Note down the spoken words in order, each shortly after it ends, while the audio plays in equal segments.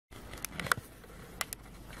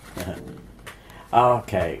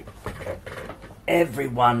Okay,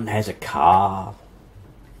 everyone has a car,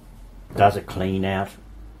 does a clean out,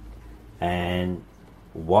 and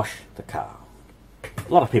wash the car.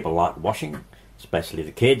 A lot of people like washing, especially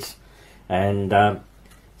the kids, and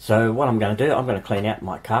so what I'm going to do, I'm going to clean out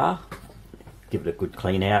my car, give it a good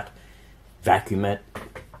clean out, vacuum it,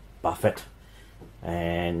 buff it,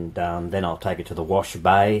 and then I'll take it to the wash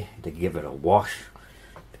bay to give it a wash,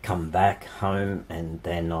 to come back home, and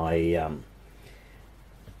then I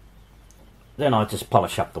just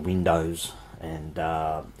polish up the windows and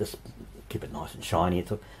just keep it nice and shiny.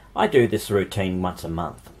 I do this routine once a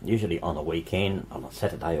month, usually on a weekend, on a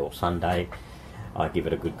Saturday or Sunday. I give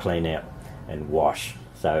it a good clean out and wash.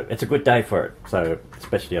 So it's a good day for it. So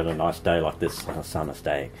especially on a nice day like this, on a summer's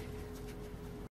day.